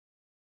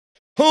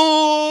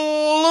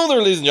Hello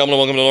there, ladies and gentlemen.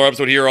 Welcome to another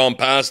episode here on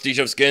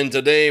PasticheofSkin.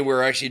 Today,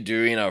 we're actually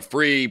doing a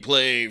free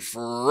play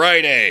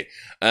Friday,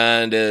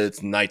 and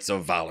it's Knights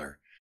of Valor.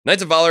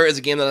 Knights of Valor is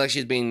a game that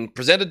actually has been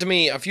presented to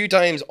me a few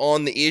times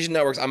on the Asian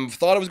networks. I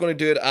thought I was going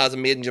to do it as a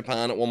made in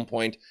Japan at one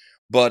point,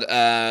 but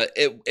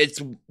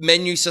its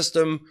menu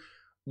system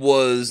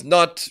was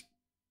not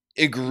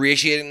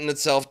ingratiating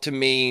itself to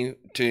me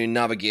to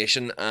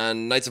navigation,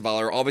 and Knights of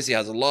Valor obviously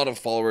has a lot of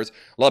followers,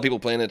 a lot of people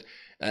playing it.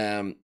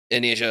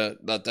 In Asia,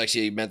 that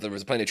actually meant there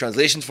was plenty of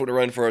translations floating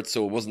around for it,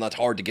 so it wasn't that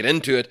hard to get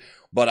into it,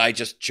 but I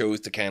just chose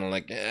to kind of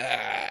like,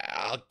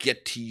 I'll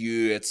get to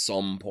you at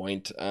some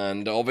point,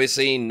 and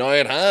obviously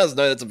now now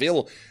it's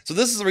available. So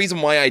this is the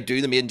reason why I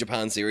do the Made in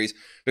Japan series,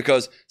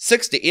 because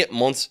 6 to 8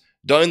 months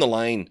down the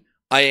line,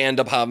 I end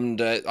up having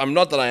to,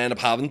 not that I end up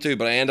having to,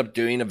 but I end up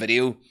doing a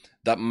video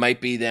that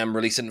might be them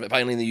releasing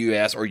finally in the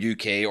US or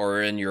UK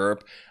or in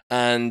Europe.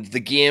 And the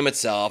game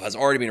itself has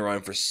already been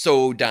around for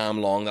so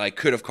damn long that I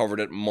could have covered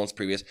it months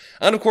previous.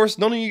 And of course,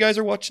 none of you guys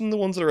are watching the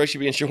ones that are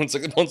actually being shown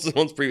 6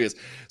 months previous.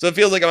 So it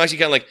feels like I'm actually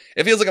kind of like,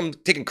 it feels like I'm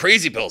taking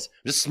crazy pills.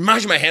 I'm just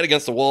smashing my head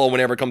against the wall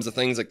whenever it comes to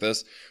things like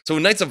this. So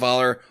Knights of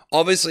Valor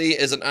obviously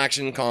is an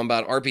action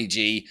combat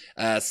RPG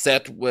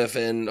set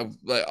within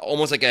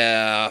almost like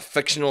a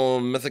fictional,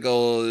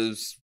 mythical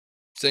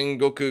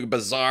Sengoku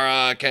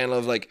Bizarra kind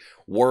of like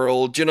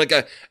world, you know, like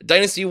a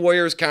Dynasty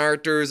Warriors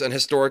characters and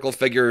historical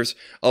figures,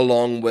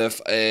 along with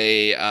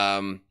a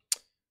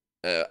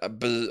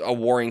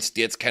warring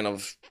states kind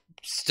of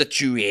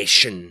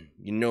situation.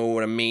 You know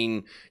what I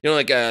mean? You know,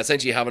 like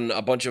essentially having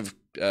a bunch of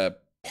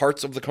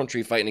parts of the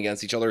country fighting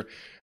against each other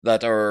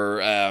that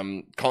are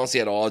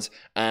constantly at odds,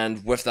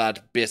 and with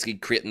that, basically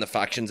creating the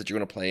factions that you're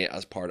going to play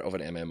as part of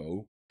an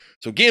MMO.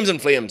 So, Games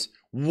and Flames,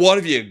 what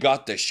have you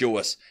got to show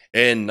us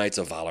in Knights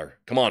of Valor?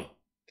 Come on.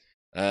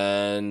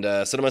 And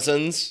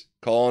CinemaSins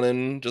calling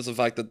in just the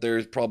fact that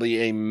there's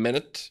probably a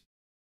minute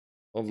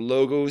of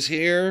logos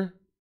here.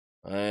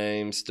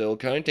 I'm still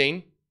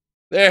counting.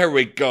 There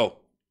we go.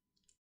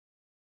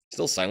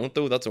 Still silent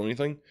though, that's the only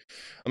thing.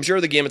 I'm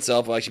sure the game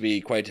itself will actually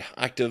be quite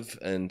active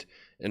and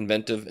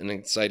inventive and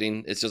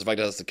exciting. It's just the fact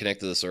that it has to connect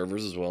to the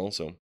servers as well,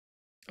 so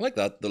I like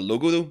that. The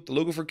logo though, the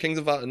logo for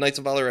Knights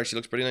of Valor actually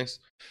looks pretty nice.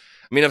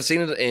 I mean, I've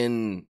seen it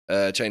in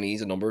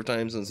Chinese a number of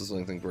times, and this is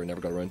something where I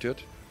never got around to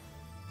it.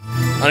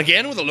 And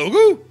again with a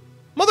logo?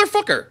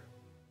 Motherfucker!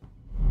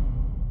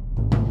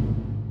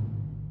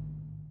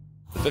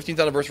 The 15th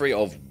anniversary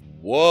of...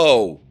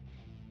 Whoa!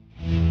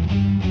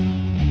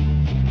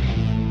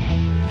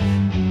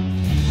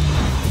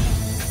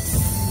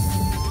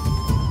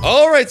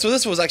 Alright, so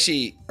this was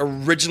actually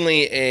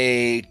originally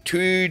a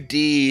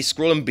 2D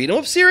scroll and beat 'em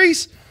up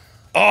series?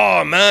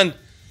 Oh, man.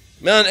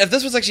 Man, if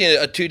this was actually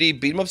a 2D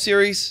beat 'em up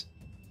series,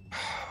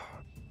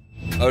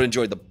 I would have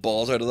enjoyed the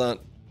balls out of that.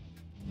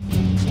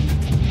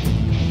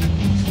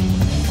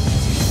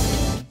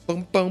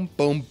 Boom, boom,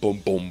 boom,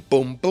 boom, boom,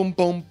 boom, boom,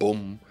 boom,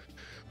 boom.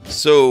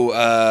 So,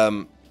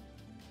 I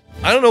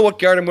don't know what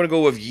guard I'm going to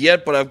go with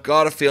yet, but I've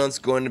got a feeling it's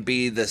going to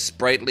be the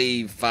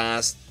sprightly,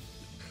 fast...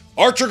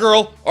 Archer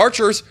girl!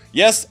 Archers!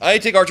 Yes, I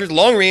take archers.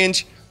 Long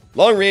range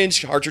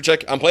archer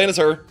chick. I'm playing as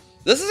her.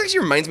 This actually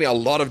reminds me a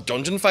lot of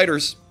Dungeon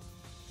Fighters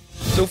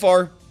so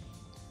far.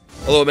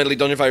 Although, admittedly,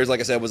 Dungeon Fighters, like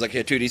I said, was like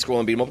a 2D scroll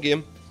and beat 'em up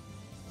game.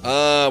 We've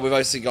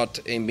obviously got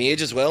a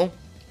mage as well.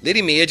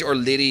 Lady Mage or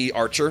Lady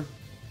Archer.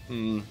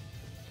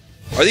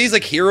 Are these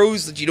like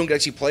heroes that you don't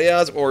actually play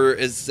as, or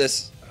is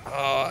this...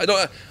 I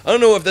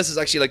don't know if this is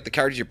actually like the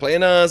characters you're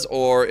playing as,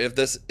 or if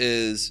this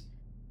is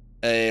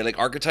like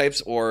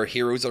archetypes or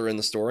heroes that are in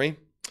the story.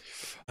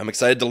 I'm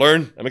excited to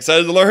learn. I'm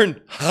excited to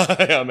learn.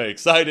 I am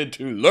excited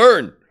to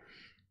learn.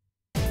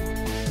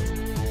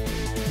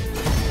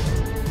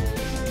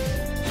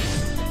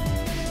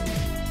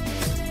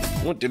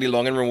 Daily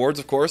login rewards,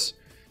 of course.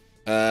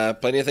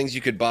 Plenty of things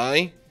you could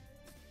buy.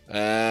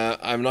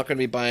 I'm not going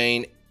to be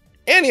buying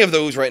any of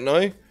those right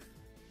now.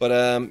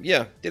 But,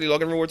 yeah, daily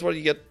login rewards, what do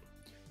you get?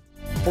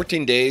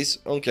 14 days,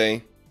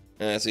 okay.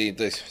 See,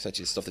 this is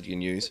actually stuff that you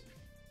can use.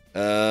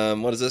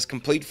 What is this?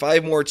 Complete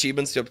 5 more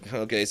achievements.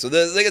 Okay, so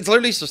it's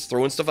literally just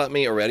throwing stuff at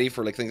me already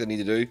for, like, things I need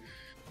to do.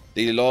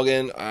 Daily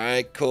login,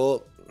 alright,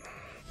 cool.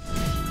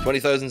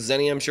 20,000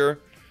 zenny, I'm sure.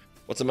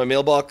 What's in my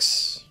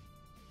mailbox?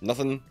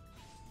 Nothing.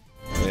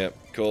 Yeah,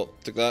 cool.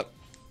 Took that.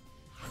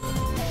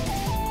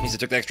 At least I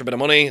took the extra bit of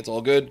money. It's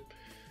all good.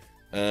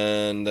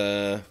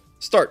 And,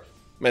 start.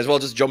 May as well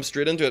just jump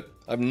straight into it.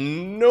 I have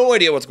no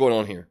idea what's going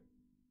on here.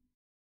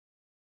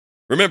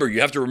 Remember,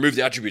 you have to remove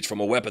the attributes from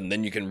a weapon,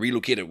 then you can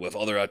relocate it with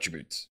other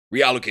attributes.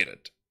 Reallocate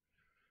it.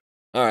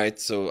 Alright,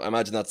 so I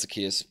imagine that's the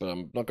case, but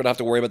I'm not going to have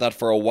to worry about that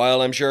for a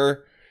while, I'm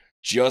sure.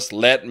 Just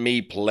let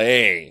me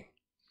play.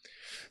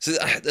 So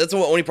that's the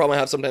only problem I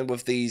have sometimes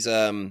with these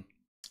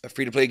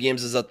free-to-play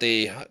games, is that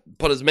they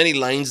put as many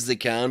lines as they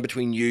can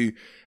between you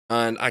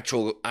and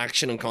actual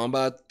action and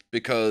combat,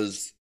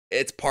 because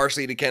it's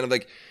partially to kind of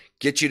like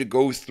get you to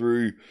go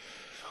through,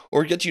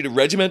 or get you to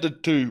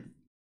regimented to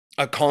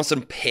a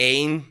constant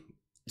pain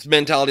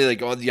mentality,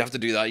 like, oh, you have to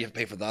do that, you have to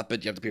pay for that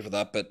bit, you have to pay for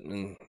that bit,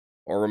 and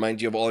or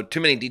remind you of all too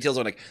many details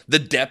on like the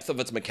depth of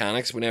its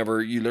mechanics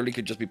whenever you literally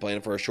could just be playing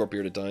it for a short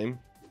period of time.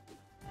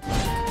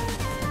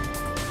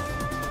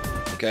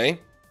 Okay.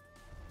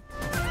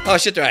 Oh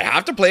shit, do I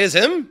have to play as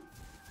him?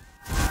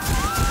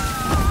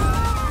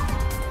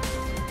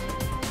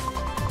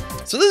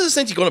 So this is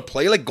essentially going to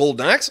play like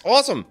Golden Axe?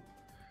 Awesome.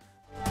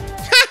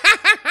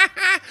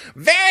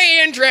 Very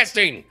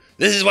interesting.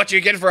 This is what you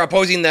get for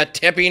opposing the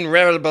tipping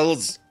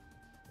rebels.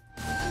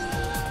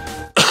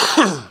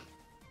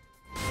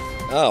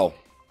 Oh.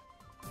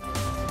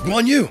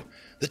 Guan Yu,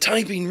 the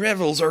typing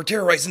rebels are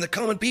terrorizing the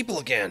common people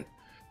again.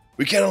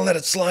 We cannot let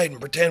it slide and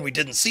pretend we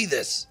didn't see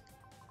this.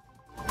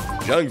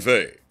 Zhang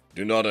Fei,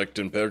 do not act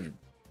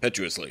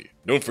impetuously.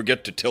 Don't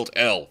forget to tilt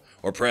L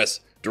or press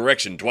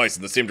direction twice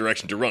in the same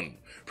direction to run.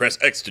 Press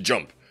X to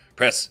jump.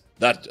 Press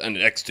that and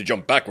X to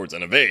jump backwards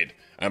and evade.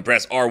 And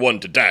press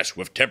R1 to dash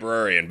with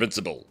temporary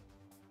invincible.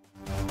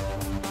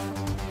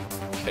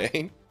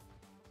 Okay.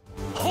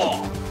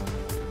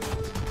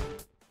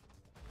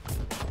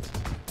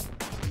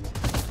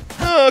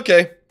 Oh,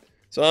 okay.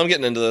 So I'm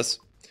getting into this.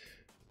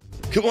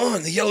 Come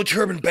on, the yellow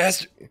turban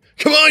bastard.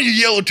 Come on, you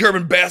yellow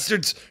turban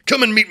bastards.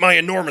 Come and meet my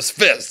enormous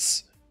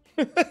fists.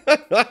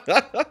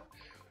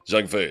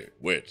 Zhang Fei,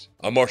 wait.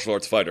 A martial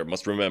arts fighter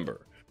must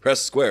remember.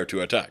 Press square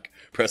to attack.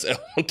 Press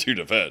L to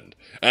defend.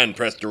 And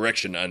press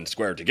direction and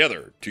square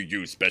together to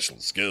use special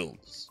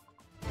skills.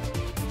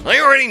 I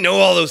already know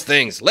all those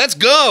things. Let's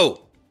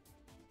go!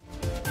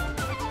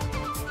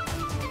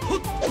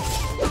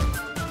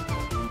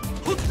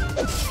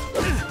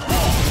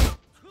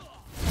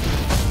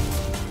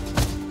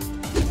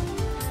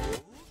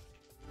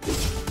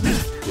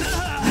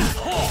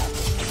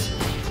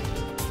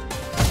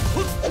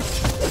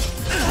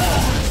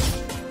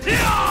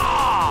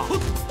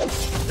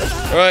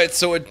 Alright,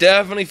 so it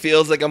definitely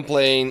feels like I'm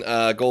playing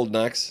Golden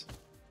Axe.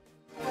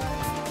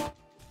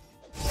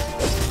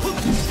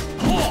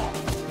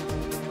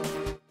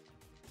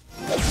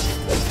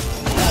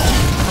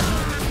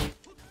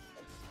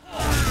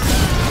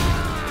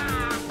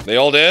 They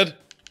all dead?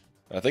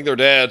 I think they're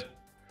dead.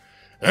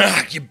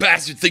 Ah, you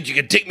bastard think you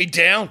can take me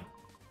down?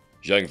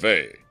 Zhang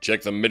Fei,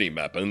 check the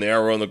mini-map and the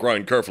arrow on the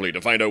ground carefully to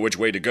find out which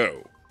way to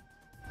go.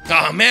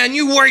 Aw, oh, man,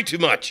 you worry too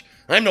much.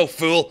 I'm no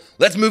fool.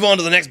 Let's move on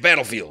to the next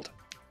battlefield.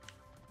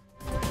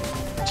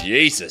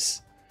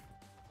 Jesus.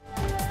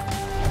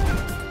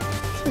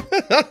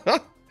 You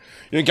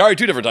can carry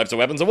two different types of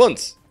weapons at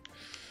once.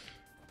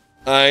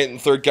 Alright,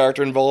 third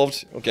character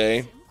involved.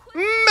 Okay.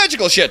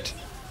 Magical shit.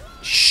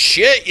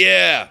 Shit,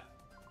 yeah.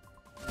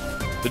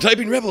 The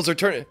typing rebels are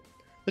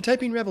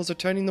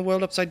turning the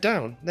world upside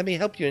down. Let me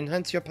help you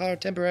enhance your power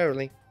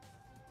temporarily.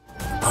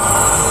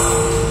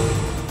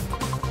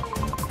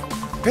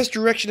 Press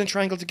direction and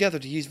triangle together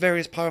to use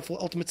various powerful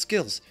ultimate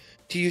skills.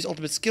 To use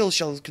ultimate skills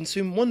shall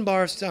consume 1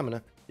 bar of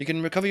stamina. You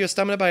can recover your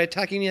stamina by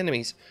attacking the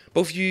enemies.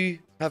 Both of you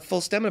have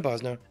full stamina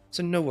bars now,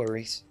 so no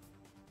worries.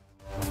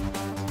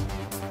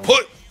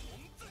 What?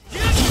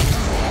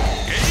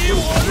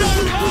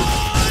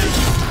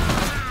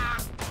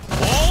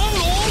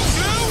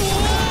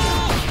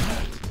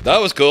 That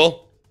was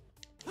cool.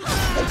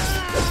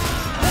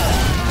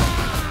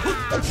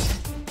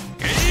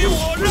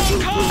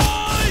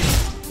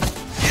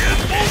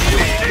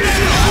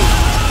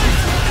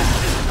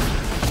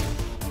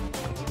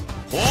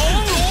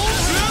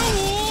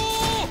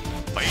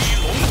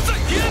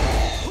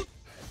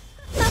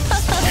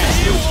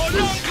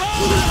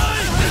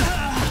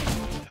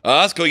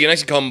 That's cool. You can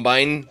actually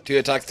combine 2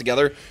 attacks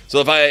together. So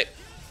if I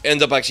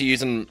end up actually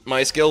using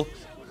my skill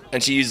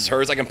and she uses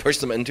hers, I can push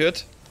them into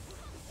it.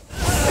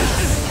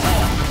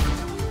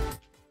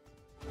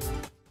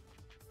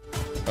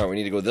 Oh, we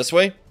need to go this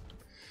way.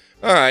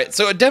 Alright,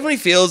 so it definitely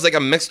feels like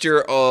a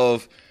mixture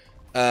of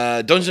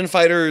Dungeon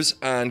Fighters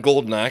and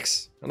Golden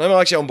Axe. And I'm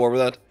actually on board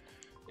with that.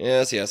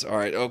 Yes, yes.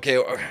 Alright,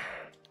 okay.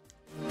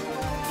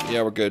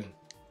 Yeah, we're good.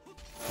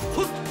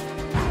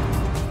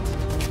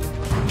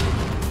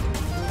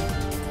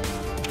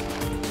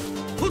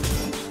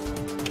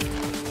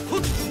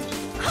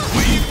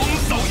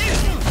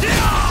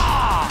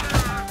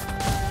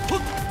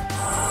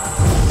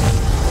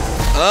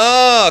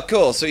 Ah,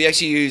 cool. So you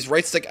actually use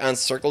right stick and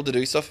circle to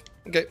do stuff.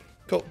 Okay,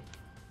 cool.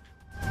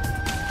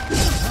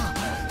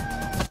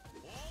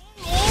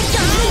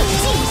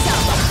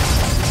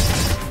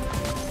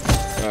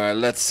 Alright,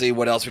 let's see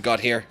what else we got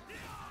here.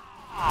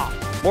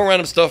 More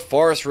random stuff.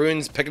 Forest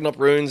runes, picking up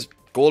runes,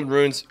 golden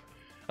runes.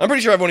 I'm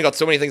pretty sure I've only got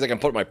so many things I can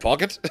put in my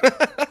pocket.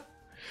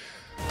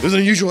 There's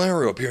an unusual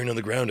arrow appearing on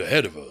the ground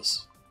ahead of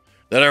us.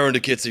 That arrow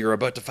indicates that you're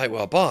about to fight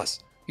with a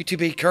boss. You two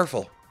be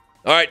careful.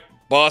 Alright,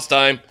 boss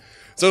time.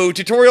 So,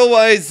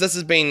 tutorial-wise, this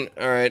has been,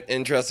 alright,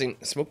 interesting.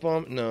 Smoke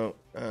bomb? No.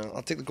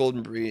 I'll take the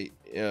golden breed.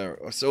 Yeah.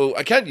 So,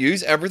 I can't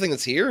use everything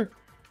that's here.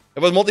 If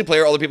it was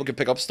multiplayer, other people could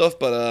pick up stuff,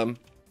 but,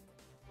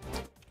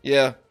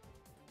 yeah.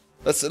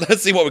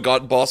 Let's see what we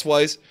got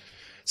boss-wise.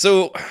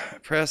 So,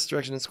 press,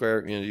 direction, and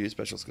square, you know, to use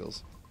special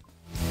skills.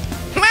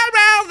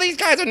 Well, these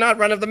guys are not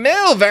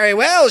run-of-the-mill. Very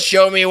well.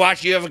 Show me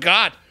what you've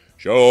got.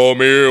 Show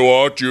me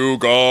what you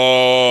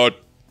got.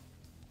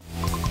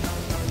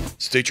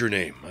 State your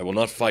name. I will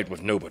not fight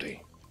with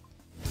nobody.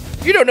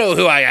 You don't know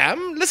who I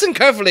am. Listen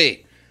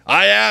carefully.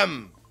 I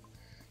am.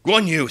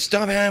 Guan Yu,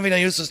 stop having a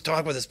useless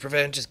talk with this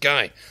pretentious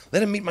guy.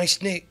 Let him meet my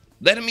snake.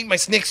 Let him meet my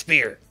snake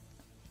spear.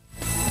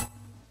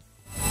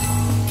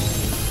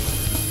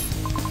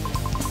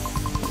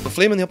 The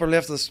flame in the upper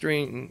left of the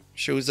screen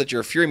shows that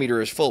your fury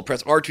meter is full.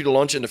 Press R2 to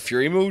launch into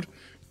fury mode.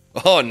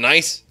 Oh,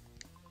 nice.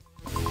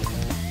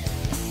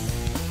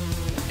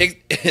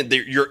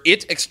 Your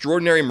 8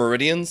 extraordinary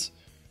meridians.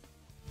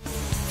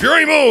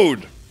 Fury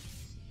mode.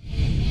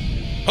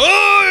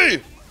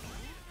 Hi!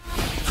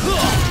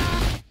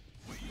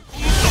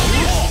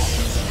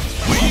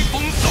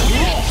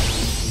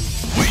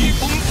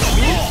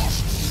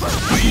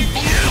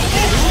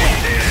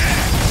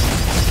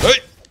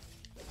 Hey!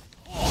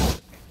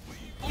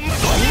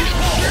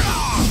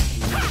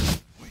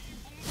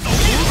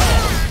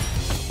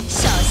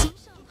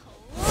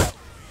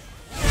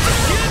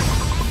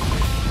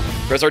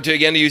 Press R2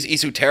 again to use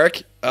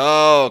esoteric.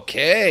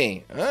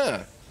 Okay.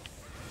 Ah.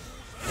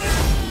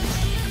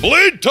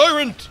 Blade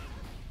Tyrant!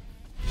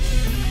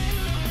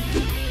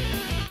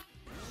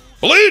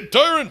 Blade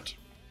Tyrant!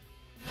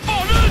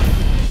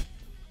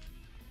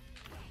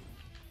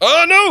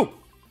 Oh no!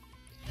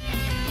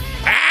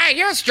 Ah,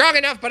 you're strong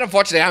enough, but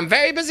unfortunately I'm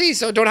very busy,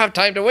 so don't have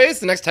time to waste.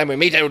 The next time we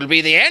meet, it will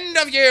be the end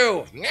of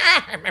you.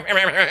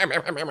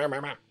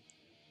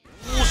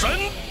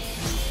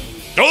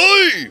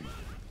 Die!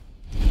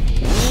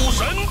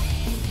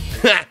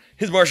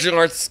 His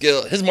martial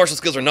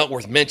skills are not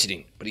worth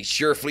mentioning, but he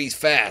sure flees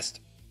fast.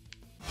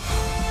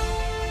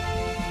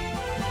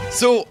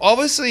 So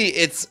obviously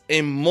it's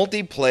a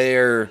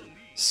multiplayer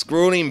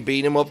scrolling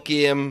beat 'em up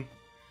game.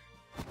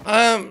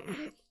 I'm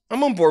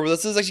on board with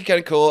this. This is actually kind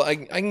of cool. I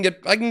can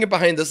get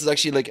behind this as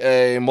actually like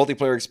a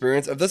multiplayer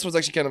experience. If this was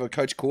actually kind of a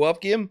couch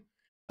co-op game,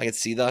 I could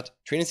see that.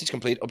 Training stage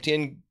complete.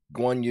 Obtain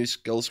Guan Yu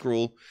skill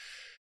scroll.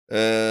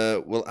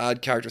 Will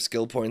add character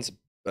skill points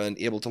and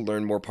able to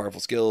learn more powerful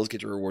skills.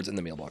 Get your rewards in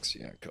the mailbox.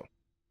 Yeah, cool.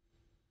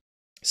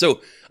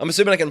 So I'm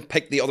assuming I can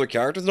pick the other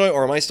characters now,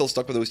 or am I still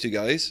stuck with those two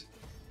guys?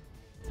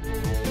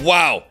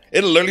 Wow,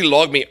 it'll literally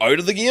log me out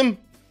of the game.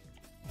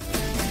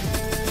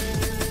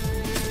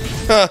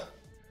 Huh.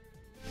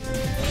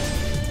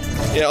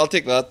 Yeah, I'll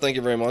take that. Thank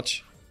you very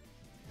much.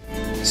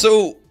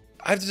 So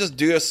I have to just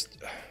do this.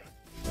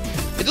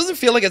 It doesn't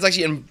feel like it's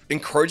actually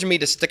encouraging me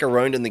to stick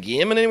around in the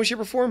game in any way, shape,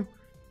 or form.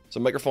 So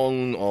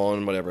microphone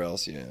on, whatever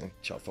else. Yeah,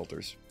 chat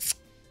filters.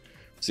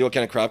 See what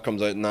kind of crap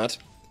comes out in that.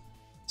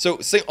 So,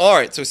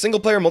 alright, so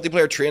single player,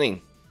 multiplayer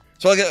training.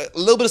 So I'll get a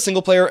little bit of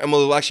single player and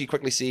we'll actually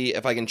quickly see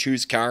if I can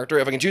choose character.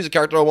 If I can choose a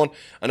character I want,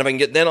 and if I can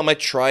get, then I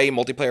might try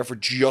multiplayer for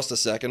just a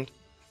second.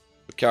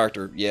 But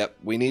character, yeah,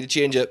 we need to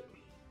change it.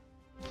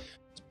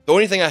 The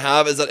only thing I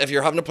have is that if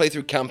you're having to play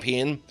through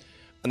campaign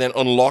and then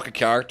unlock a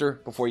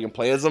character before you can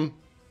play as them,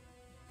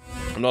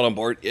 I'm not on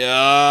board.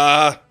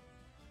 Yeah.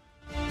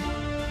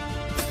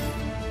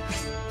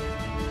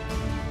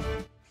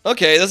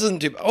 Okay, this isn't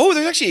too... Oh,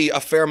 there's actually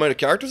a fair amount of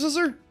characters, is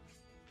there?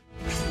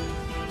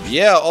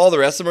 Yeah, all the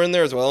rest of them are in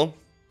there as well.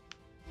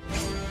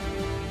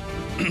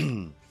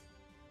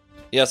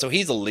 Yeah, so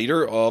he's a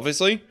leader,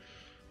 obviously.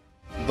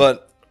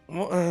 But...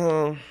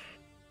 well,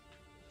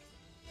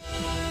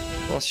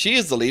 she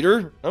is the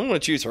leader. I'm going to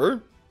choose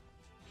her.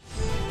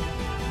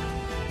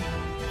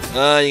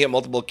 You get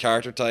multiple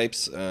character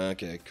types.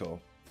 Okay,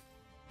 cool.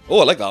 Oh,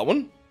 I like that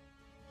one.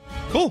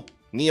 Cool.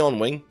 Neon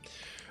wing.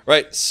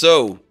 Right,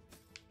 so...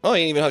 Oh,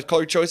 you even have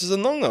color choices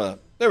and none of that.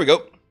 There we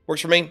go.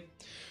 Works for me.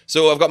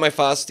 So I've got my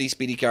fasty,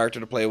 speedy character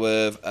to play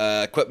with.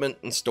 Equipment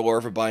and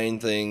store for buying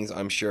things,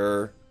 I'm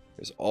sure.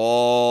 There's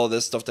all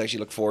this stuff to actually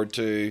look forward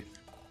to.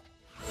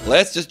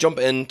 Let's just jump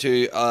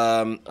into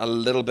a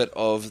little bit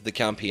of the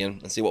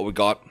campaign and see what we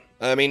got.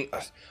 I mean,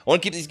 I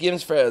want to keep these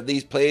games for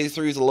these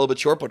playthroughs a little bit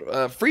short,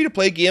 but free to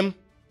play game.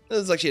 This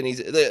is actually an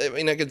easy. I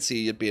mean, I can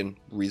see it being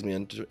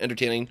reasonably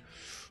entertaining.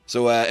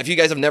 So if you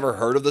guys have never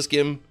heard of this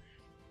game,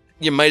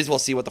 you might as well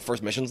see what the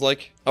first mission's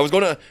like. I was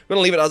gonna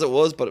leave it as it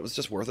was, but it was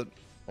just worth it.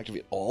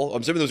 Activate all.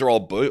 I'm assuming those are all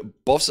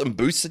buffs and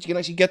boosts that you can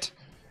actually get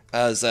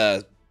as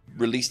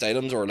released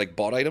items or like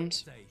bot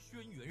items.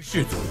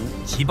 Defeat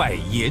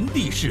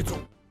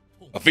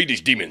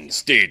these demons,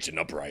 stage an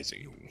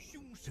uprising.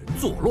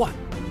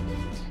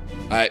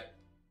 Alright.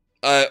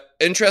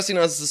 Interesting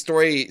as the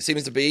story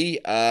seems to be,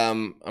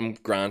 I'm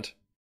grand.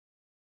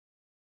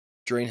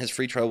 During his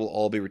free trial will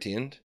all be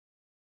retained.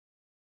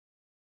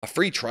 A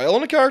free trial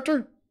on a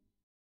character?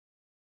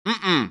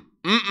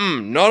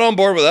 Not on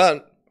board with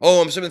that. Oh,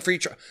 I'm assuming free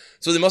trial.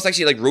 So they must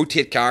actually like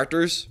rotate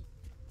characters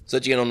so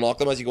that you can unlock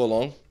them as you go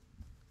along.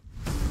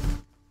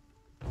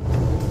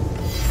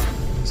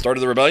 Start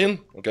of the rebellion?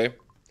 Okay.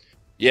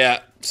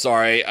 Yeah,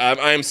 sorry.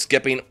 I'm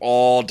skipping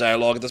all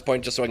dialogue at this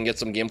point just so I can get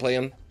some gameplay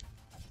in.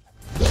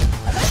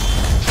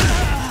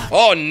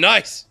 Oh,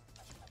 nice!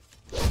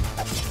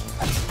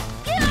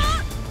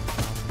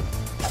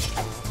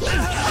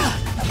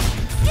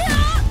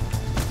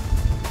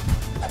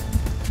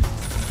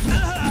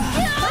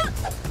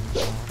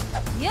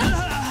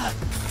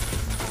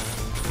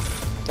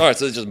 Alright,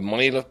 so it's just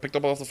money picked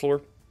up off the floor.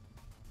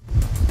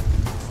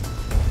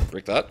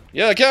 Break that.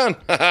 Yeah, I can!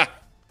 Haha!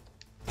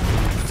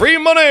 Free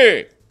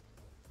money!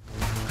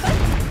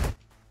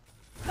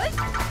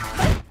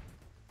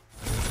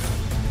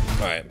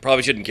 Alright,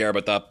 probably shouldn't care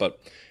about that,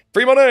 but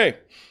free money!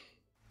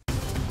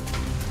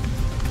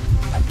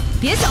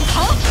 别想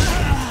逃！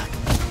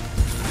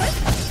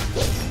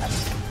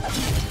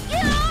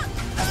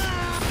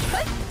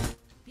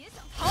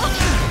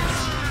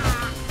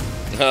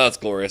 Ah, that's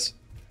glorious.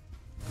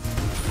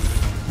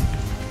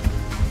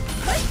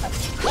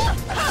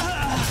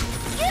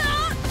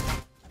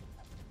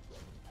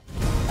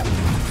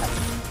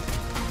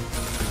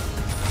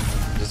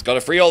 Just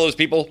gotta free all those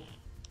people.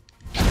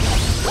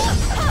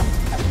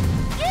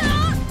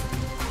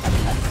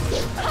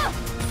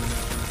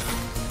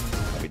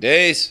 Happy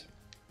days.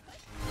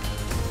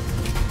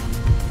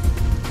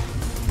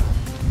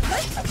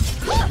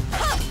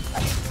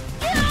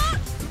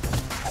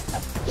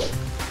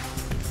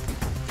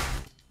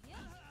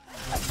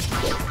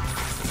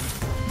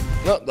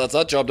 No, that's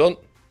that job done.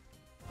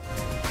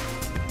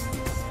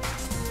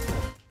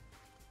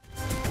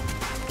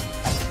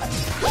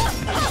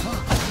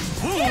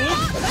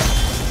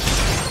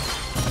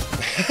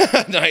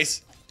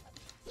 Nice.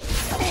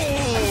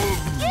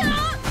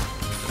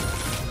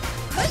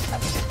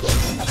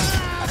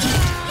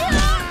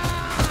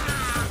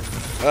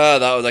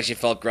 That was actually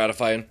felt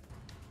gratifying.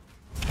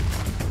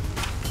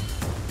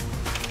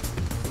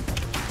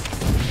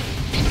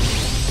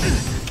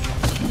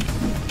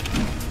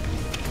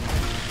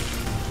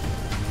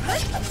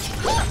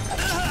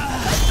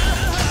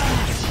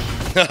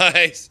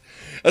 Nice.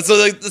 And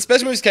so the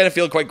special moves kind of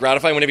feel quite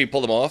gratifying whenever you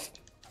pull them off.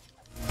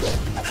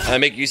 And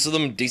make use of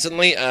them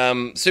decently.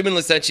 Assuming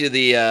essentially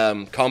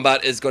the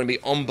combat is going to be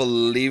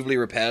unbelievably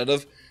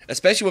repetitive,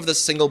 especially with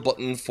this single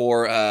button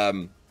for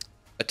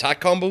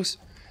attack combos.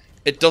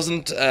 It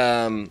doesn't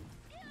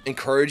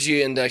encourage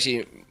you into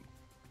actually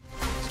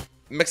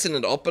mixing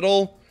it up at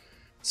all.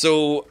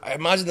 So I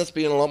imagine this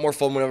being a lot more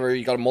fun whenever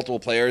you got multiple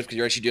players, because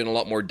you're actually doing a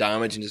lot more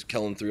damage and just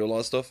killing through a lot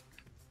of stuff.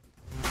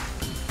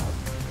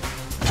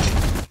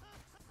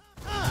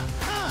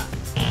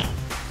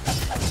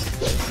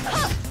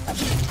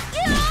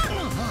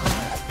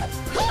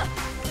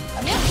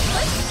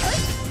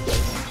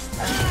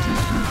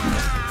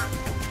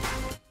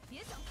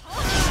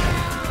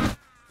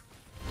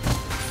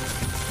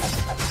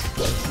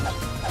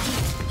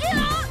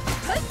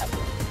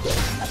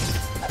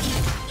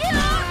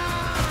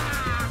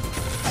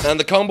 And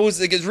the combos,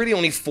 like, it's really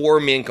only 4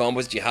 main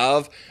combos that you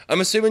have.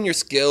 I'm assuming your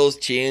skills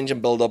change and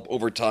build up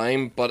over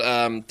time, but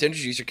to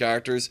introduce your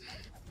characters,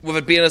 with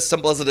it being as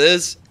simple as it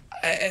is,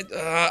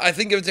 I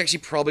think it would actually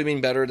probably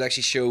been better to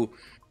actually show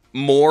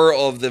more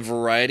of the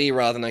variety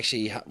rather than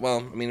actually, well,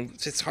 I mean,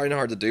 it's hard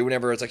to do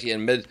whenever it's actually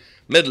in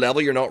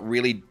mid-level, you're not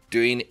really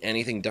doing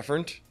anything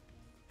different.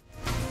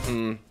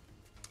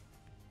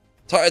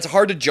 It's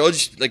hard to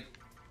judge, like,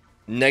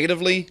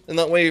 negatively in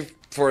that way.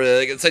 For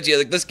like, essentially,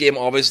 like, this game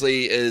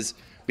obviously is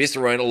based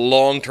around a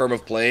long term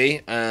of play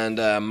and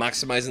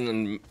maximizing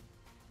and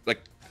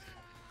like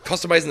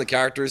customizing the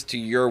characters to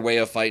your way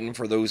of fighting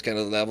for those kind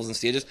of levels and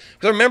stages.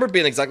 Because I remember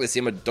being exactly the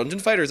same with Dungeon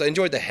Fighters. I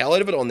enjoyed the hell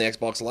out of it on the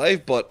Xbox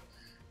Live, but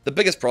the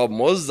biggest problem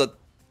was that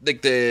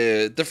like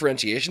the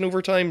differentiation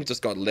over time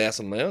just got less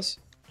and less.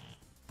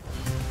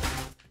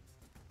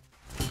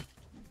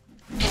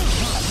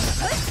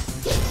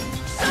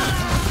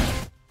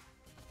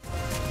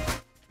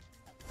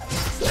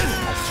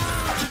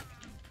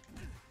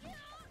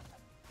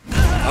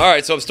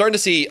 Alright, so I'm starting to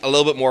see a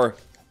little bit more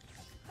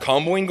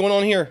comboing going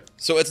on here.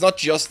 So it's not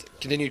just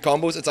continued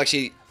combos, it's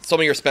actually some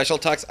of your special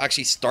attacks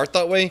actually start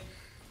that way.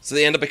 So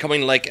they end up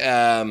becoming like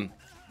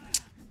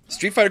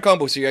Street Fighter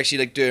combos, so you're actually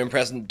like doing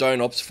pressing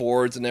down, ups,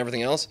 forwards, and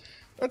everything else.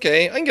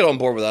 Okay, I can get on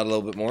board with that a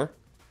little bit more.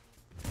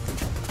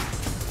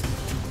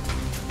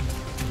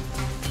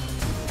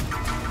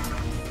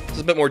 There's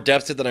a bit more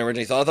depth to it than I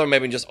originally thought. I thought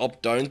maybe just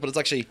up, downs, but it's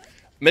actually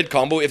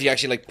mid-combo. If you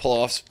actually like pull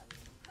off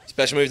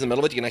special moves in the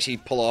middle of it, you can actually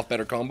pull off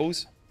better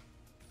combos.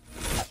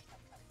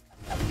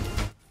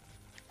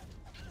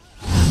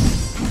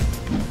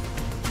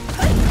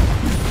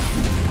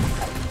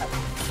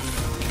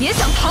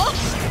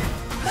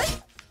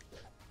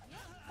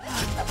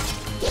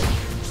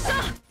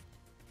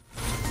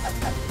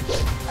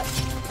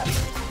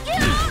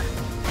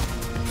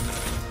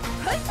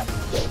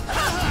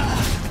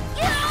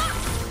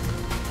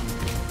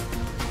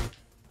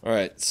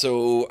 Alright,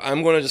 so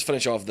I'm going to just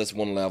finish off this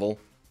one level.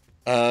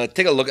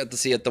 Take a look at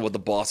what the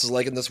boss is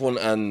like in this one,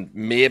 and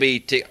maybe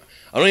take...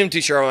 I'm not even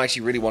too sure I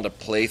actually really want to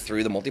play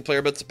through the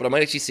multiplayer bits, but I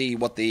might actually see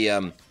what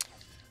the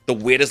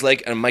wait is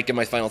like, and I might give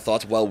my final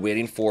thoughts while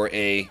waiting for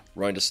a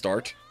round to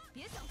start.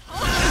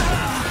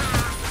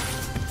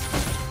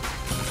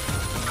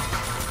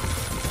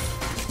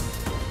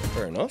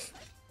 Fair enough.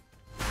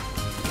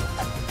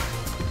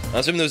 I'm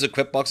assuming those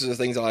equip boxes are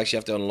things I'll actually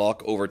have to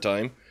unlock over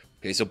time.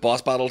 Okay, so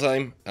boss battle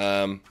time.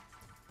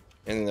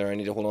 Anything there I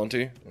need to hold on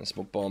to?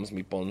 Smoke bombs,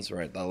 meat buns.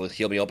 Right, that'll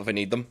heal me up if I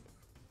need them.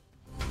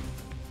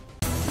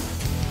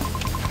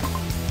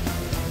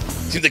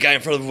 Seems the guy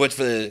in front of which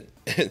the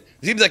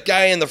seems that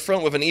guy in the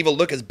front with an evil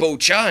look is Bo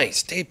Chai.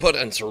 Stay put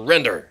and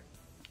surrender.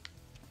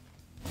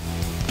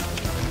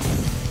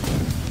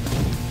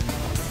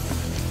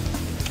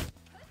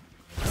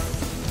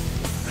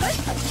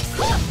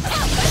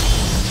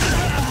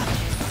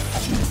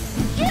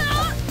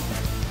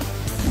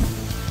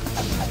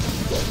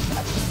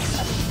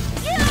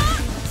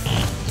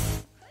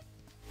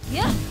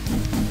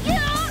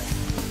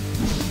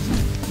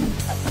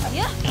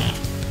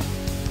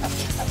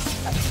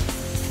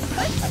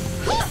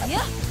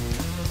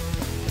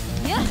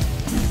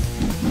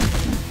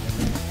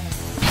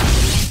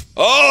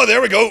 Oh, there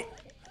we go.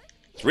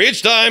 It's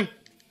reach time.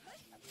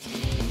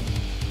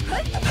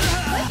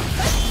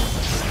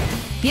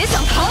 别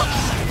想逃！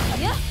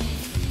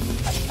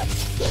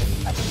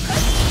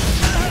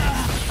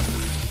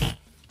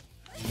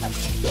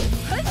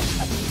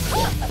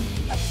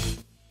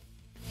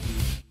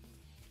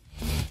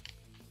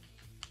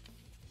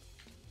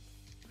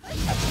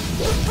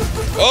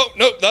 Oh,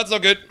 nope, that's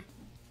not good.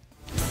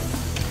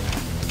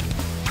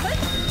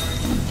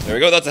 There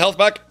we go, that's the health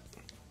back.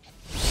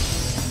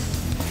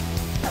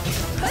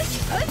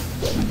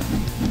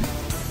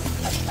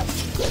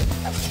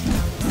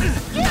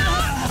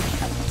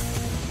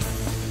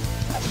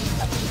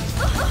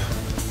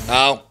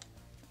 Ow.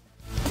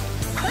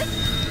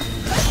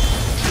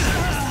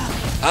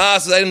 Ah,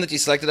 so the item that you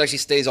selected actually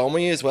stays on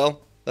with you as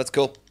well. That's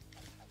cool.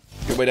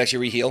 Good way to actually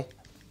re-heal.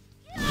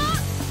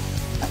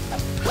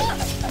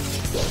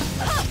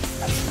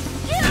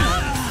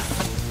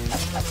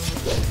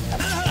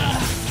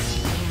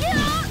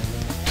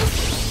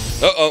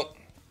 Uh-oh.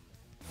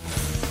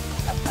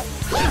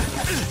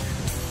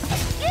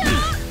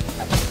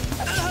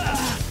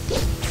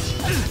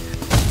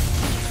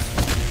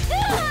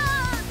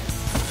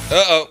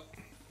 Uh-oh.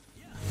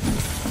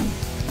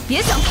 别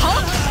想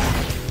逃！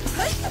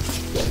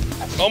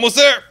 Almost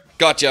there.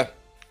 Gotcha.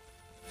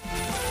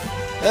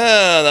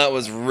 Ah, that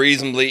was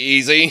reasonably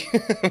easy.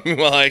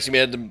 Well, I actually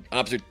made an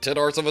absolute tit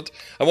arse of it.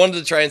 I wanted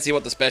to try and see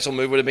what the special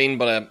move would have been,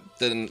 but I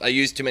didn't. I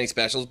used too many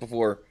specials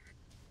before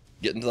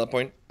getting to that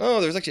point.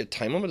 Oh, there's actually a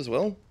time limit as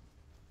well.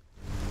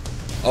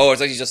 Oh,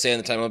 it's actually just saying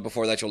the time limit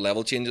before the actual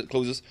level change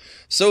closes.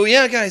 So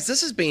yeah, guys,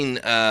 this has been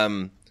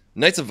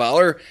Knights of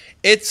Valor.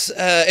 It's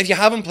if you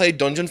haven't played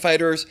Dungeon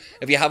Fighters,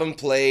 if you haven't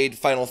played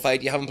Final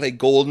Fight, you haven't played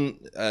Golden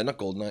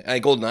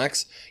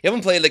Axe, you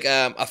haven't played like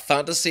a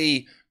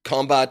fantasy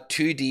combat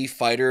 2D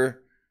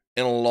fighter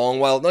in a long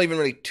while. Not even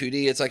really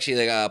 2D. It's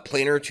actually like a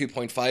planar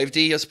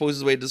 2.5D, I suppose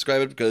is the way to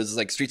describe it, because it's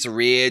like Streets of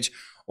Rage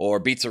or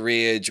Beats of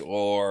Rage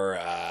or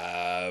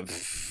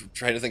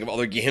trying to think of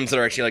other games that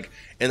are actually like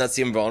in that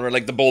same genre,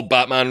 like the Bold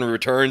Batman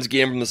Returns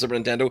game from the Super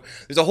Nintendo.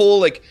 There's a whole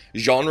like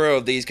genre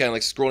of these kind of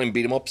like scrolling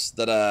beat 'em ups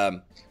that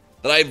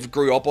that I've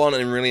grew up on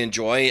and really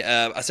enjoy.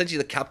 Essentially,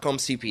 the Capcom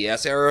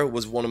CPS era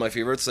was one of my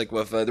favorites, like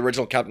with the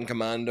original Captain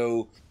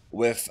Commando,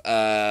 with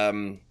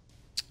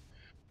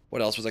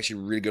what else was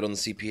actually really good on the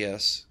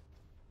CPS?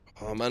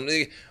 Oh man,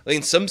 I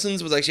think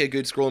Simpsons was actually a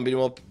good scrolling beat 'em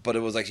up, but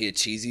it was actually a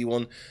cheesy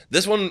one.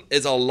 This one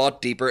is a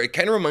lot deeper. It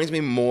kind of reminds me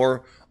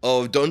more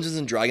of Dungeons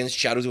and Dragons: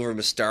 Shadows over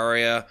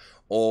Mysteria,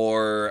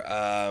 or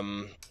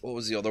what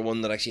was the other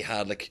one that actually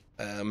had like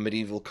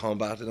medieval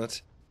combat in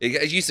it?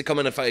 It used to come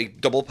in a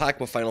double pack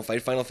with Final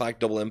Fight, Final Fight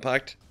Double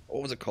Impact.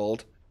 What was it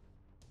called?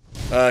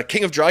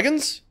 King of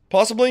Dragons,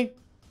 possibly.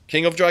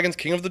 King of Dragons,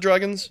 King of the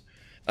Dragons.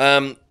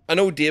 I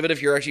know, David,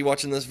 if you're actually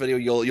watching this video,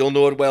 you'll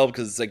know it well,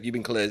 because it's like you've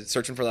been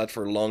searching for that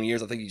for long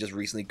years. I think you just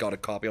recently got a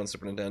copy on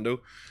Super Nintendo.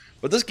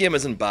 But this game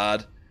isn't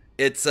bad.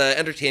 It's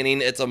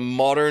entertaining. It's a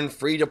modern,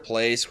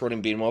 free-to-play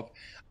scrolling beat 'em up.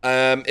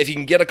 If you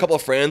can get a couple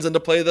of friends in to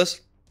play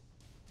this,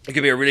 it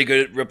could be a really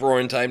good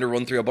rip-roaring time to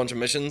run through a bunch of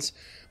missions.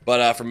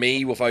 But for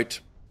me, without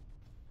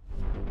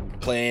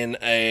playing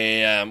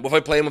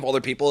with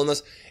other people in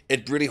this,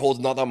 it really holds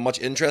not that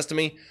much interest to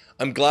me.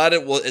 I'm glad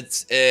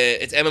it's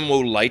MMO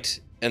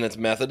light in its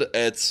method.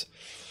 It's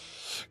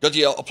got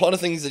you a lot of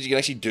things that you can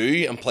actually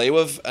do and play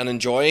with and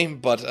enjoy,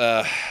 but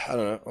I don't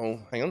know. Oh,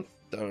 hang on.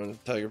 Down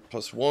Tiger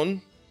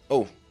 +1.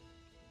 Oh.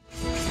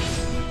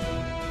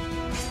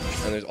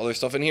 And there's other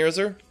stuff in here, is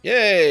there?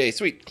 Yay!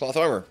 Sweet. Cloth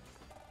armor.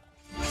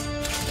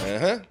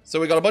 So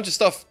we got a bunch of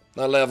stuff.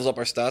 That levels up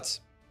our stats.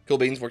 Cool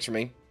beans, works for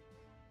me.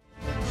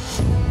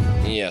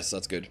 Yes,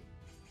 that's good.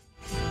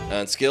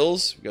 And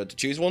skills, we got to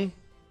choose one.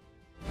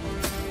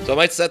 So I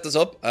might set this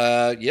up.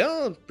 Yeah,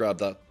 I'll grab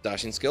that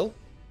dashing skill.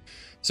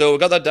 So we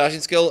got that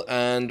dashing skill,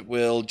 and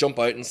we'll jump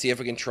out and see if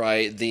we can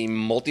try the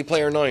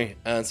multiplayer now,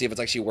 and see if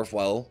it's actually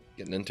worthwhile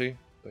getting into.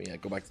 So yeah,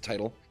 go back to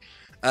title.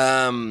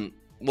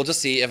 We'll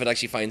just see if it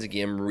actually finds a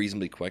game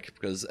reasonably quick,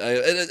 because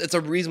it's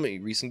a reasonably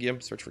recent game.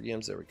 Search for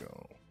games, there we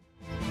go.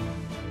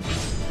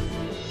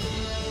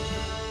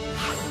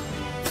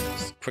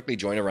 Just quickly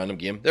join a random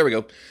game. There we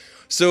go.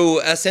 So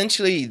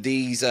essentially,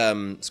 these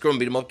scrolling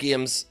beat 'em up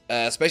games,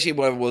 especially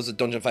when it was at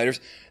Dungeon Fighters,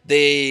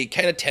 they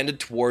kind of tended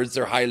towards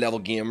their high level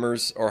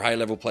gamers or high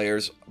level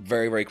players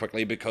very, very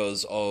quickly,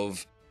 because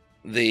of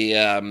the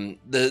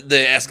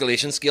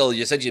escalation skill.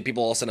 You said you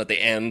people all sitting at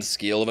the end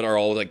scale of it are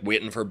all like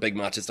waiting for big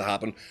matches to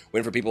happen,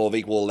 waiting for people of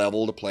equal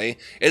level to play.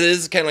 It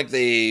is kind of like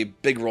the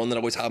big run that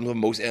always happens with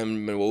most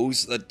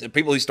MMOs, that the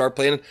people who start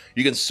playing it,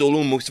 you can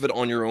solo most of it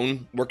on your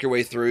own, work your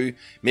way through,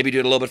 maybe do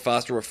it a little bit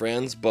faster with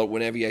friends, but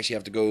whenever you actually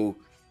have to go,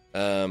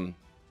 there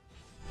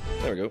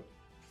we go.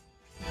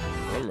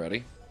 I'm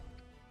ready.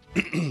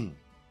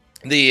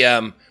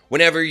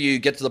 Whenever you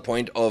get to the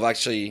point of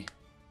actually,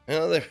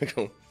 oh, there we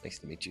go. Nice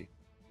to meet you.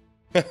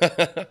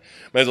 Might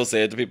as well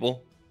say it to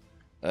people.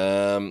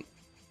 I'm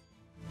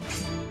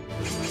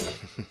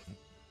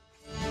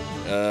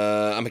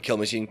a kill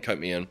machine. Count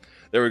me in.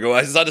 There we go.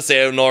 I just had to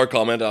say another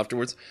comment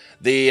afterwards.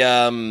 The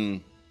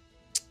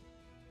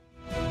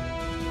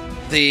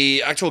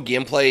actual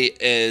gameplay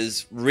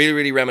is really,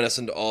 really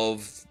reminiscent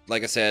of,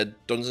 like I said,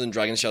 Dungeons and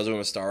Dragons: Shadows of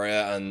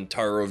Mysteria and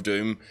Tower of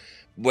Doom,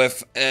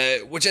 with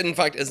which in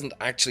fact isn't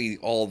actually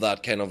all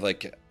that kind of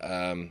like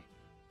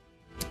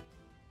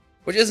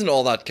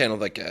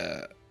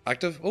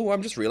active. Oh,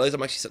 I'm just realized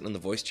I'm actually sitting in the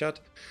voice chat.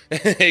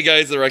 Hey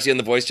guys that are actually in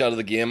the voice chat of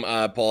the game,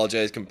 I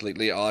apologize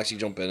completely. I'll actually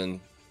jump in and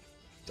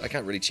I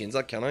can't really change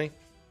that, can I?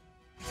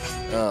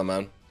 Oh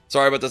man,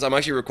 sorry about this. I'm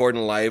actually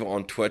recording live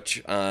on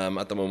Twitch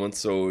at the moment,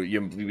 so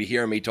you'll be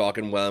hearing me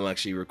talking while I'm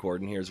actually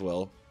recording here as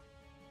well.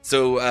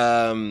 So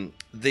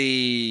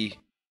did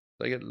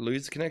I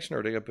lose the connection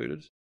or did I get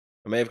booted?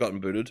 I may have gotten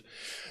booted.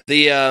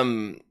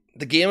 The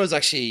game is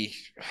actually,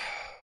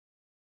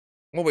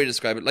 what way to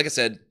describe it? Like I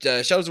said,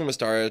 Shadows of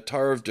Mysteria,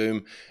 Tower of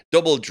Doom,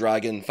 Double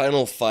Dragon,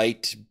 Final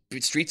Fight,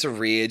 Streets of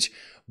Rage,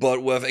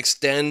 but with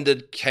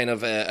extended kind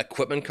of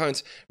equipment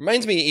counts.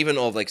 Reminds me even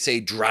of, like, say,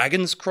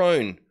 Dragon's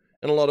Crown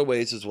in a lot of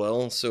ways as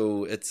well.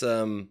 So it's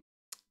got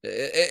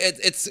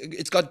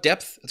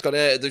depth. It's got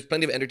there's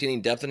plenty of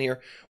entertaining depth in here,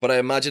 but I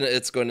imagine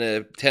it's going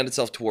to tend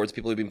itself towards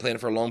people who've been playing it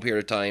for a long period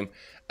of time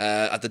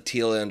at the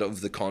tail end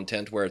of the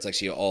content, where it's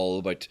actually all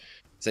about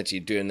essentially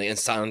doing the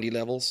insanity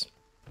levels.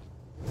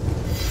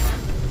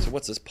 So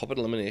what's this? Puppet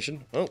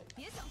elimination? Oh.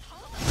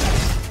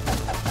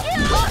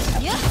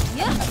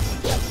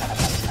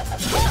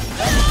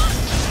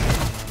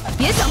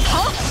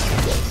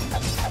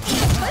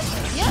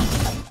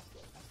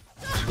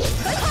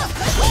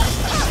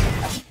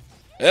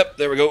 Yep,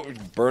 there we go.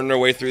 Burning our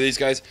way through these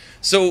guys.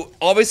 So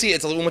obviously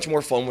it's a little much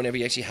more fun whenever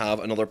you actually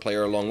have another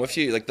player along with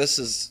you. Like, this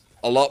is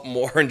a lot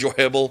more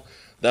enjoyable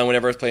than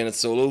whenever I was playing it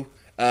solo.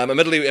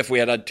 Admittedly, if we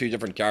had two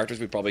different characters,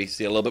 we'd probably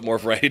see a little bit more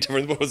variety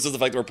difference, but it's just the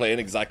fact that we're playing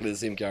exactly the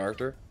same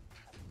character.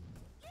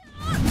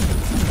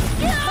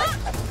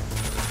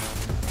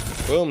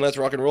 Boom, let's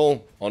rock and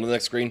roll. On to the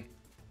next screen.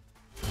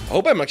 I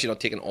hope I'm actually not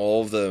taking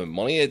all of the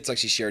money. It's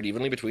actually shared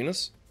evenly between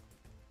us.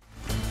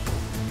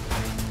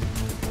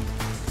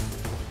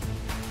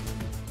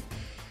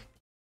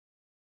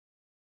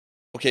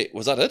 Okay,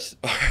 was that it?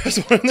 I was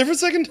in there for a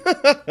second.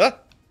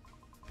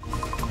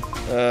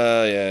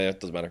 Yeah,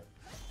 it doesn't matter.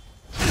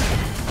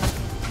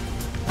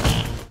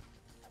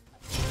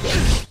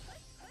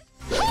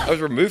 I was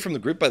removed from the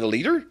group by the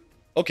leader?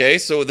 Okay,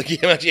 so the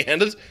game actually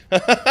ended.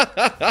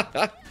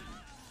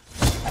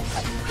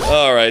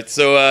 Alright,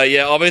 so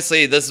yeah,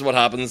 obviously this is what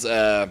happens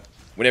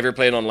whenever you're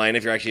playing online,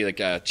 if you're actually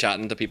like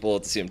chatting to people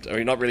at the same time. Or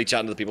you're not really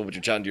chatting to the people, but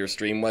you're chatting to your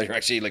stream while you're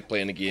actually like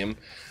playing a game.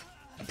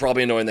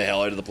 Probably annoying the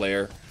hell out of the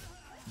player.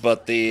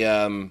 But the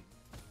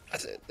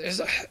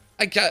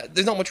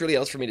there's not much really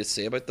else for me to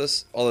say about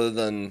this other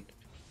than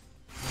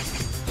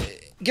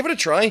give it a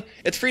try.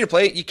 It's free to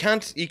play. You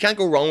can't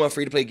go wrong with a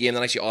free to play game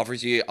that actually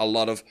offers you a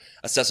lot of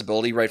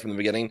accessibility right from the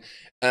beginning.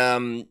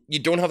 You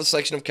don't have a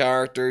selection of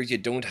characters. You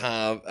don't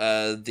have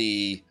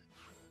the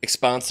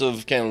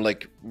expansive kind of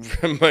like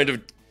amount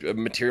of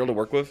material to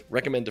work with.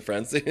 Recommend to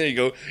friends. There you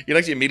go. You can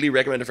actually immediately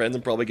recommend to friends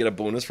and probably get a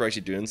bonus for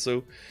actually doing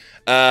so.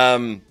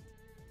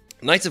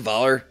 Knights of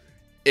Valor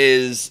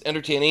is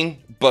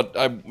entertaining, but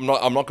I'm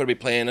not going to be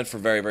playing it for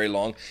very, very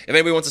long. If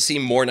anybody wants to see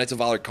more Knights of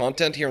Valor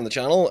content here on the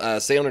channel,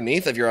 say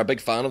underneath if you're a big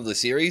fan of the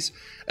series.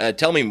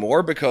 Tell me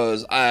more,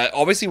 because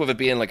obviously with it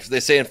being, like they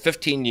say, in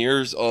 15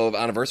 years of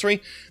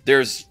anniversary,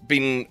 there's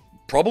been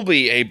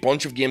probably a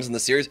bunch of games in the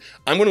series.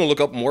 I'm going to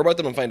look up more about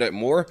them and find out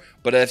more,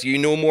 but if you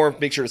know more,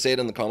 make sure to say it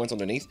in the comments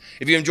underneath.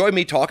 If you enjoyed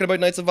me talking about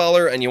Knights of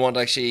Valor and you want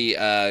to actually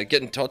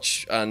get in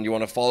touch and you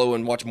want to follow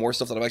and watch more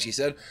stuff that I've actually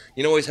said,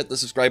 you can always hit the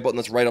subscribe button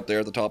that's right up there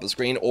at the top of the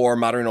screen, or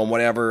mattering on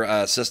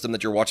whatever system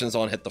that you're watching this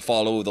on, hit the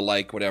follow, the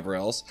like, whatever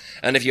else.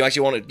 And if you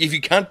actually want to, if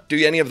you can't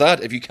do any of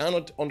that, if you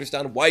cannot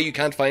understand why you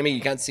can't find me, you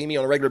can't see me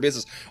on a regular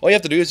basis, all you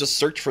have to do is just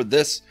search for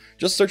this.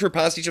 Just search for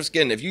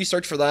PasticheofSkin. If you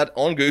search for that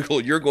on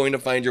Google, you're going to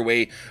find your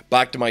way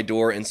back to my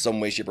door in some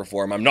way, shape, or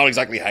form. I'm not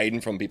exactly hiding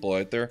from people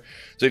out there.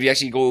 So if you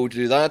actually go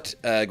do that,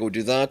 go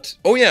do that.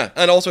 Oh yeah,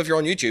 and also if you're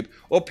on YouTube,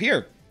 up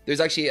here, there's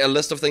actually a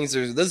list of things.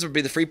 This would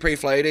be the Free Play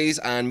Fridays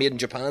and Made in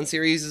Japan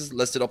series is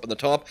listed up in the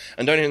top.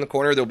 And down here in the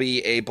corner, there'll be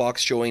a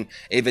box showing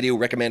a video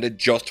recommended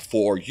just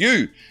for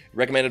you.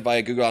 Recommended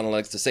by Google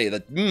Analytics to say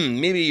that,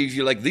 maybe if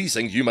you like these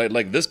things, you might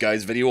like this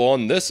guy's video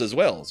on this as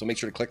well. So make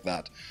sure to click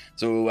that.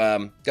 So,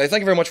 guys,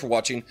 thank you very much for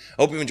watching.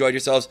 I hope you've enjoyed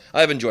yourselves.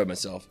 I have enjoyed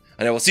myself.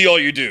 And I will see all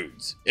you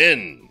dudes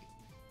in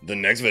the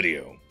next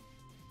video.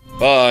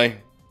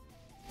 Bye.